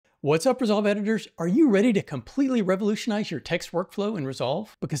What's up, Resolve editors? Are you ready to completely revolutionize your text workflow in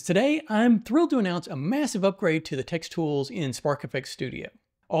Resolve? Because today I'm thrilled to announce a massive upgrade to the text tools in SparkFX Studio.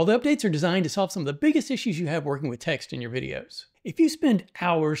 All the updates are designed to solve some of the biggest issues you have working with text in your videos. If you spend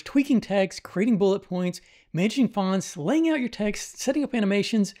hours tweaking text, creating bullet points, managing fonts, laying out your text, setting up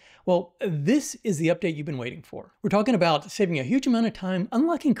animations, well, this is the update you've been waiting for. We're talking about saving a huge amount of time,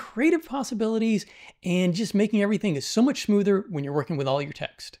 unlocking creative possibilities, and just making everything so much smoother when you're working with all your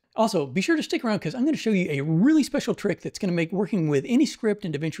text. Also, be sure to stick around because I'm going to show you a really special trick that's going to make working with any script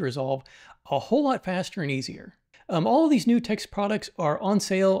in DaVinci Resolve a whole lot faster and easier. All of these new text products are on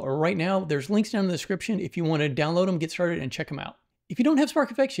sale right now. There's links down in the description if you want to download them, get started, and check them out. If you don't have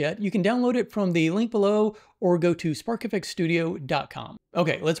SparkFX yet, you can download it from the link below or go to SparkFXstudio.com.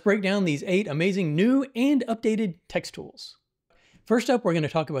 Okay, let's break down these 8 amazing new and updated text tools. First up, we're going to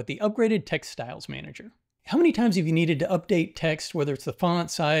talk about the upgraded Text Styles Manager. How many times have you needed to update text, whether it's the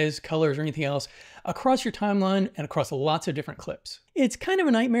font, size, colors, or anything else, across your timeline and across lots of different clips? It's kind of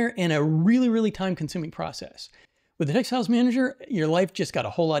a nightmare and a really time-consuming process. With the Text Styles Manager, your life just got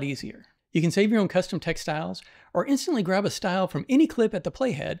a whole lot easier. You can save your own custom text styles, or instantly grab a style from any clip at the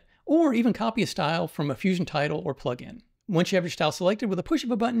Playhead, or even copy a style from a Fusion title or plugin. Once you have your style selected, with a push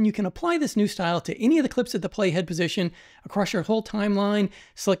of a button, you can apply this new style to any of the clips at the Playhead position across your whole timeline,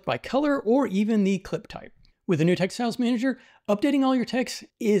 select by color or even the clip type. With the new Text Styles Manager, updating all your text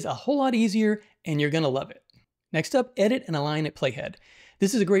is a whole lot easier and you're gonna love it. Next up, edit and align at Playhead.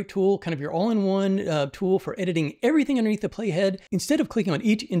 This is a great tool, kind of your all-in-one tool for editing everything underneath the Playhead. Instead of clicking on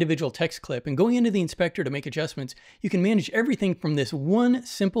each individual text clip and going into the inspector to make adjustments, you can manage everything from this one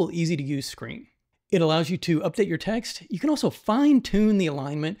simple, easy-to-use screen. It allows you to update your text. You can also fine-tune the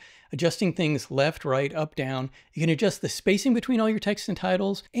alignment, adjusting things left, right, up, down. You can adjust the spacing between all your text and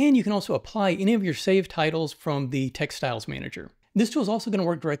titles, and you can also apply any of your saved titles from the Text Styles Manager. This tool is also going to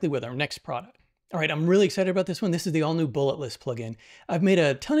work directly with our next product. All right, I'm really excited about this one. This is the all-new bullet list plugin. I've made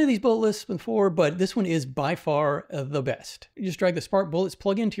a ton of these bullet lists before, but this one is by far the best. You just drag the Spark Bullets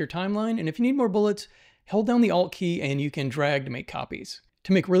plugin to your timeline, and if you need more bullets, hold down the Alt key and you can drag to make copies.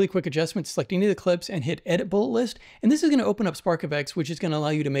 To make really quick adjustments, select any of the clips and hit Edit Bullet List, and this is going to open up SparkFX, which is going to allow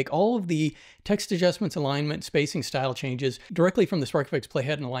you to make all of the text adjustments, alignment, spacing, style changes directly from the SparkFX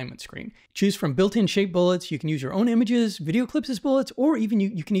Playhead and alignment screen. Choose from built-in shape bullets. You can use your own images, video clips as bullets, or even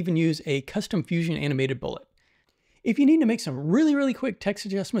you can even use a custom Fusion animated bullet. If you need to make some really quick text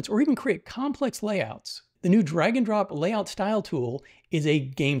adjustments or even create complex layouts, the new drag and drop layout style tool is a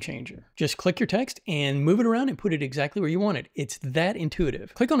game changer. Just click your text and move it around and put it exactly where you want it. It's that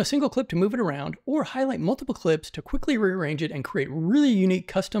intuitive. Click on a single clip to move it around or highlight multiple clips to quickly rearrange it and create really unique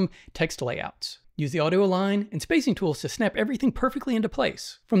custom text layouts. Use the auto align and spacing tools to snap everything perfectly into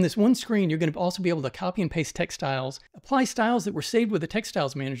place. From this one screen, you're going to also be able to copy and paste text styles, apply styles that were saved with the Text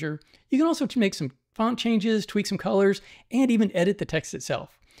Styles Manager. You can also make some font changes, tweak some colors, and even edit the text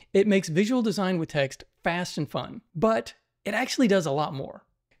itself. It makes visual design with text fast and fun, but it actually does a lot more.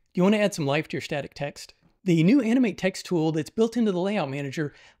 Do you want to add some life to your static text? The new Animate Text tool that's built into the Layout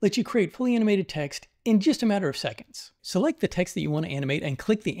Manager lets you create fully animated text in just a matter of seconds. Select the text that you want to animate and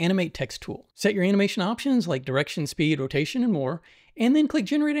click the Animate Text tool. Set your animation options like direction, speed, rotation, and more, and then click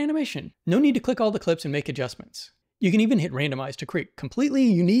Generate Animation. No need to click all the clips and make adjustments. You can even hit Randomize to create completely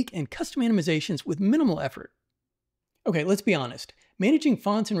unique and custom animations with minimal effort. Okay, let's be honest. Managing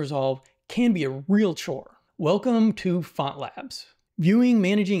fonts in Resolve can be a real chore. Welcome to Font Labs. Viewing,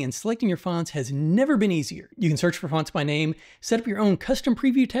 managing, and selecting your fonts has never been easier. You can search for fonts by name, set up your own custom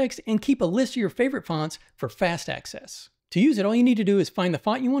preview text, and keep a list of your favorite fonts for fast access. To use it, all you need to do is find the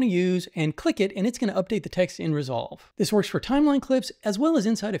font you want to use and click it, and it's going to update the text in Resolve. This works for timeline clips as well as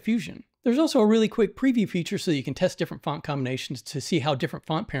inside of Fusion. There's also a really quick preview feature so you can test different font combinations to see how different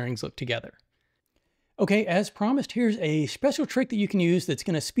font pairings look together. Okay, as promised, here's a special trick that you can use that's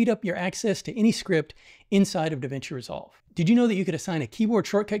going to speed up your access to any script inside of DaVinci Resolve. Did you know that you could assign a keyboard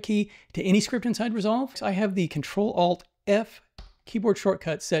shortcut key to any script inside Resolve? I have the Control-Alt-F keyboard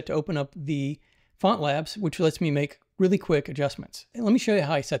shortcut set to open up the Font Labs, which lets me make really quick adjustments. And let me show you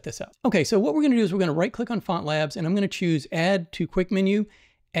how I set this up. Okay, so what we're going to do is we're going to right-click on Font Labs, and I'm going to choose Add to Quick Menu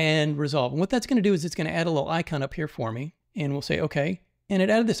and Resolve. And what that's going to do is it's going to add a little icon up here for me, and we'll say OK. And it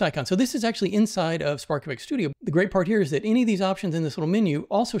added this icon. So this is actually inside of SparkFX Studio. The great part here is that any of these options in this little menu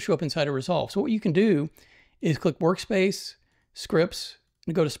also show up inside of Resolve. So what you can do is click Workspace, Scripts,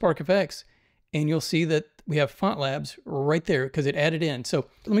 and go to SparkFX, and you'll see that we have Font Labs right there because it added in. So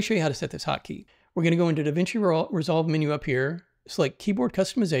let me show you how to set this hotkey. We're going to go into DaVinci Resolve menu up here, select Keyboard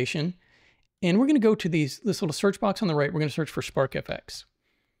Customization, and we're going to go to this little search box on the right. We're going to search for SparkFX.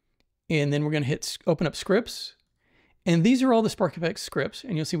 And then we're going to hit Open Up Scripts. And these are all the SparkFX scripts,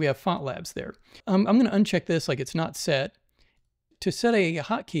 and you'll see we have font labs there. I'm going to uncheck this like it's not set. To set a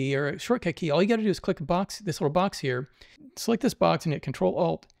hotkey or a shortcut key, all you got to do is click a box, this little box here, select this box and hit Control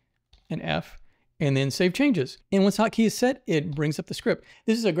Alt and F, and then save changes. And once hotkey is set, it brings up the script.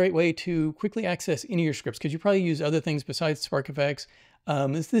 This is a great way to quickly access any of your scripts because you probably use other things besides SparkFX.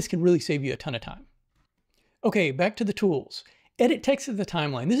 This can really save you a ton of time. Okay, back to the tools. Edit text at the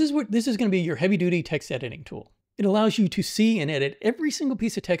timeline. This is going to be your heavy-duty text editing tool. It allows you to see and edit every single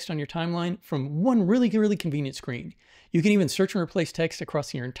piece of text on your timeline from one really convenient screen. You can even search and replace text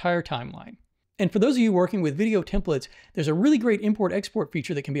across your entire timeline. And for those of you working with video templates, there's a really great import-export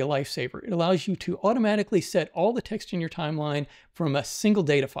feature that can be a lifesaver. It allows you to automatically set all the text in your timeline from a single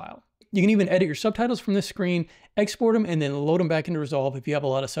data file. You can even edit your subtitles from this screen, export them, and then load them back into Resolve if you have a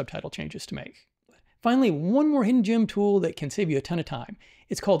lot of subtitle changes to make. Finally, one more hidden gem tool that can save you a ton of time.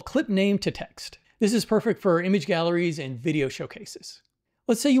 It's called Clip Name to Text. This is perfect for image galleries and video showcases.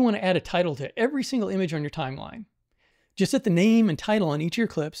 Let's say you want to add a title to every single image on your timeline. Just set the name and title on each of your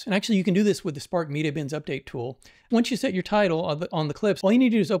clips, and actually you can do this with the Spark Media Bins Update tool. Once you set your title on the clips, all you need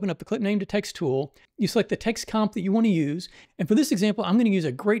to do is open up the Clip Name to Text tool. You select the text comp that you want to use, and for this example, I'm going to use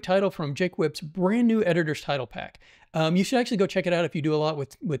a great title from Jake Wipp's brand new Editor's Title Pack. You should actually go check it out if you do a lot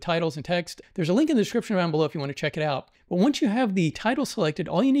with titles and text. There's a link in the description down below if you want to check it out. But once you have the title selected,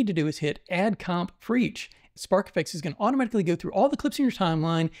 all you need to do is hit Add Comp for each. SparkFX is going to automatically go through all the clips in your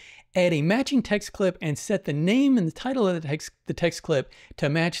timeline, add a matching text clip, and set the name and the title of the text clip to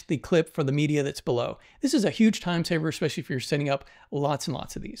match the clip for the media that's below. This is a huge time saver, especially if you're setting up lots and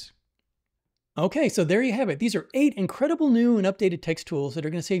lots of these. Okay, so there you have it. These are 8 incredible new and updated text tools that are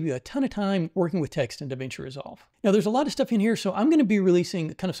going to save you a ton of time working with text in DaVinci Resolve. Now, there's a lot of stuff in here, so I'm going to be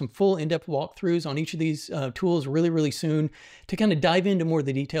releasing kind of some full in-depth walkthroughs on each of these tools really soon to kind of dive into more of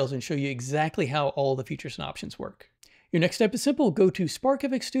the details and show you exactly how all the features and options work. Your next step is simple. Go to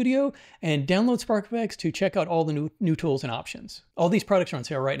SparkFX Studio and download SparkFX to check out all the new tools and options. All these products are on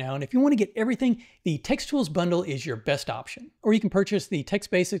sale right now, and if you want to get everything, the Text Tools bundle is your best option. Or you can purchase the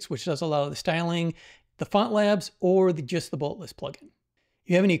Text Basics, which does a lot of the styling, the Font Labs, or just the bullet list plugin. If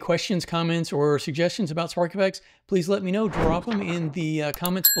you have any questions, comments, or suggestions about SparkFX, please let me know. Drop them in the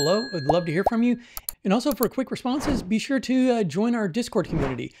comments below. I'd love to hear from you. And also for quick responses, be sure to join our Discord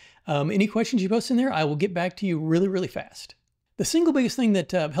community. Any questions you post in there, I will get back to you really fast. The single biggest thing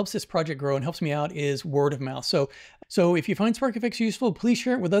that helps this project grow and helps me out is word of mouth. So if you find SparkFX useful, please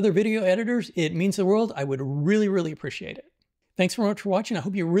share it with other video editors. It means the world. I would really appreciate it. Thanks so much for watching. I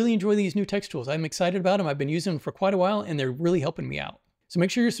hope you really enjoy these new text tools. I'm excited about them. I've been using them for quite a while, and they're really helping me out. So make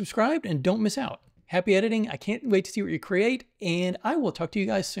sure you're subscribed and don't miss out. Happy editing. I can't wait to see what you create, and I will talk to you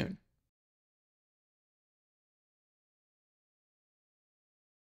guys soon.